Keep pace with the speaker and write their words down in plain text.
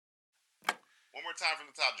more time from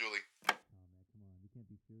the top, Julie.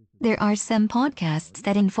 There are some podcasts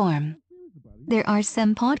that inform. There are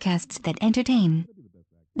some podcasts that entertain.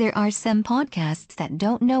 There are some podcasts that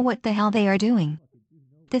don't know what the hell they are doing.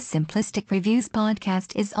 The Simplistic Reviews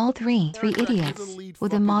podcast is all three idiots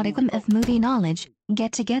with a modicum of movie knowledge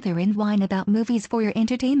get together and whine about movies for your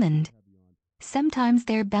entertainment. Sometimes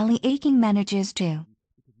their belly aching manages to.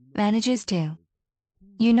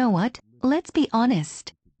 You know what? Let's be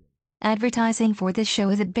honest. Advertising for this show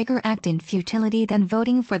is a bigger act in futility than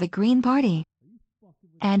voting for the Green Party.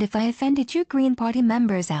 And if I offended you Green Party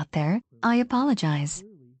members out there, I apologize.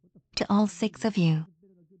 To all 6 of you.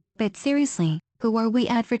 But seriously, who are we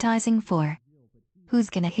advertising for? Who's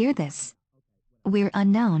gonna hear this? We're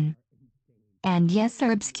unknown. And yes,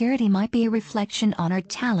 our obscurity might be a reflection on our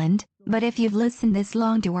talent, but if you've listened this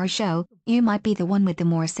long to our show, you might be the one with the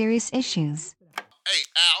more serious issues. Hey,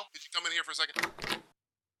 Al, could you come in here for a second?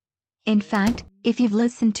 In fact, if you've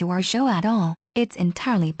listened to our show at all, it's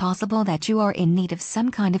entirely possible that you are in need of some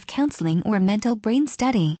kind of counseling or mental brain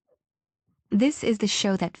study. This is the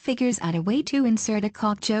show that figures out a way to insert a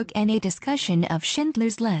cock joke and a discussion of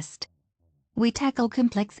Schindler's List. We tackle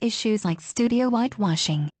complex issues like studio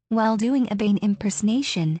whitewashing, while doing a Bane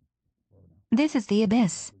impersonation. This is The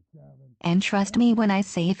Abyss. And trust me when I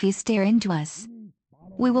say if you stare into us,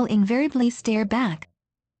 we will invariably stare back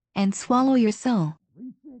and swallow your soul.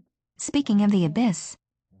 Speaking of The Abyss,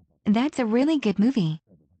 that's a really good movie.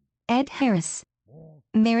 Ed Harris,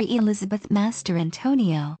 Mary Elizabeth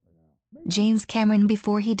Mastrantonio, James Cameron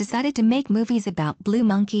before he decided to make movies about blue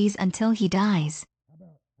monkeys until he dies.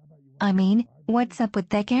 I mean, what's up with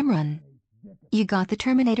that Cameron? You got the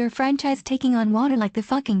Terminator franchise taking on water like the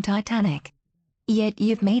fucking Titanic. Yet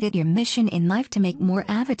you've made it your mission in life to make more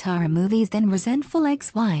Avatar movies than resentful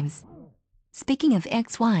ex-wives. Speaking of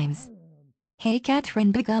ex-wives, hey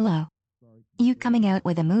Catherine Bigelow, you coming out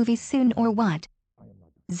with a movie soon or what?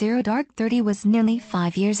 Zero Dark 30 was nearly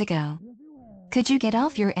 5 years ago. Could you get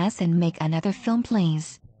off your ass and make another film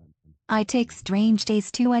please? I take Strange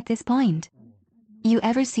Days too at this point. You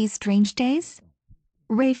ever see Strange Days?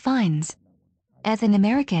 Ray Fiennes. As an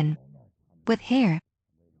American with hair,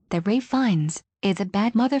 the Ray Fiennes is a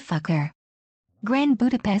bad motherfucker. Grand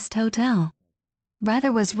Budapest Hotel.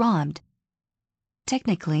 Brother was robbed.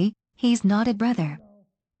 Technically, he's not a brother.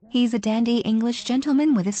 He's a dandy English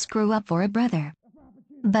gentleman with a screw-up for a brother.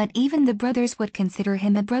 But even the brothers would consider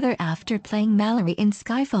him a brother after playing Mallory in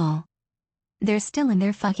Skyfall. They're still in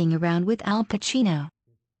there fucking around with Al Pacino.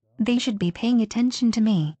 They should be paying attention to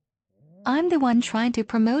me. I'm the one trying to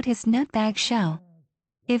promote his nutbag show.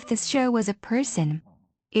 If this show was a person,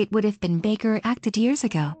 it would have been Baker acted years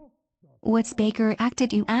ago. What's Baker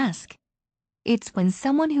acted, you ask? It's when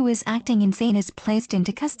someone who is acting insane is placed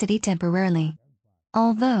into custody temporarily.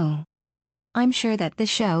 Although, I'm sure that the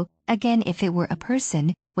show, again if it were a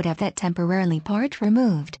person, would have that temporarily part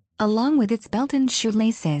removed, along with its belt and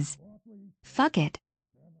shoelaces. Fuck it.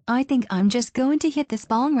 I think I'm just going to hit this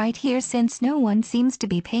bong right here since no one seems to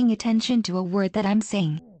be paying attention to a word that I'm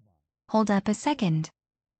saying. Hold up a second.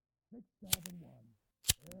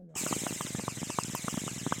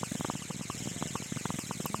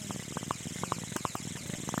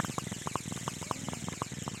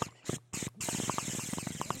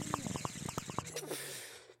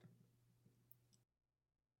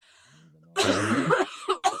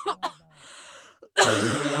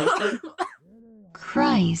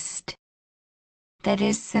 Christ. That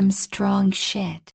is some strong shit.